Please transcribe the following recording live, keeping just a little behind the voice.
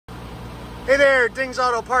Hey there, Ding's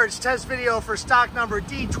Auto Parts test video for stock number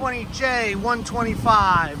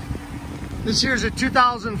D20J125. This here's a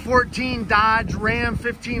 2014 Dodge Ram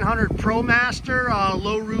 1500 Promaster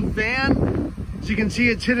low roof van. As you can see,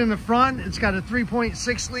 it's hid in the front. It's got a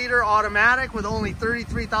 3.6 liter automatic with only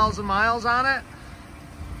 33,000 miles on it.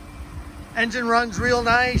 Engine runs real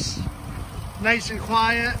nice and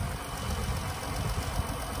quiet.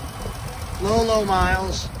 Low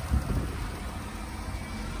miles.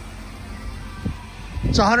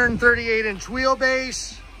 It's a 138-inch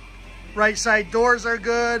wheelbase. Right side doors are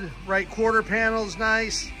good. Right quarter panel's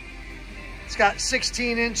nice. It's got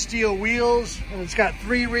 16-inch steel wheels, and it's got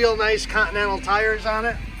 3 real nice Continental tires on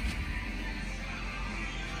it.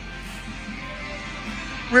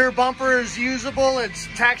 Rear bumper is usable. It's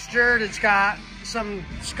textured. It's got some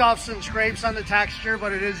scuffs and scrapes on the texture,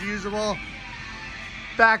 but it is usable.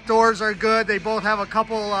 Back doors are good. They both have a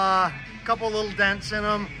couple little dents in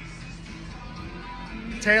them.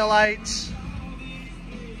 Taillights.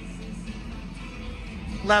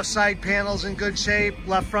 Left side panel's in good shape.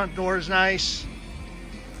 Left front door's nice.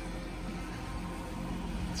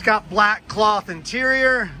 It's got black cloth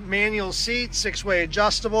interior, manual seats, 6-way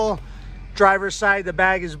adjustable. Driver's side, the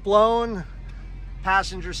bag is blown.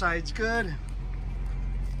 Passenger side's good.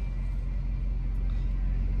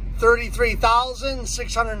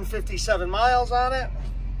 33,657 miles on it.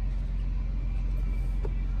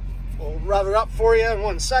 We'll rev it up for you in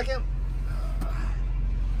 1 second.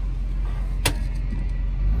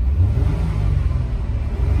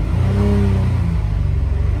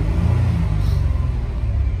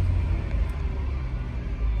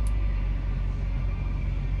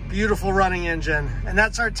 Beautiful running engine. And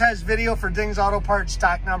that's our test video for Ding's Auto Parts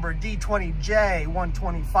stock number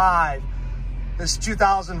D20J125. This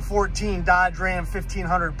 2014 Dodge Ram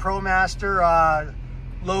 1500 Promaster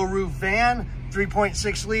low roof van,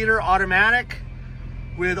 3.6 liter automatic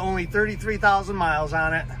with only 33,000 miles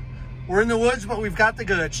on it. We're in the woods, but we've got the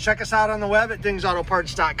goods. Check us out on the web at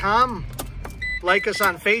dingsautoparts.com. Like us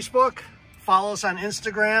on Facebook, follow us on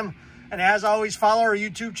Instagram, and as always, follow our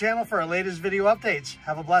YouTube channel for our latest video updates.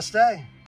 Have a blessed day.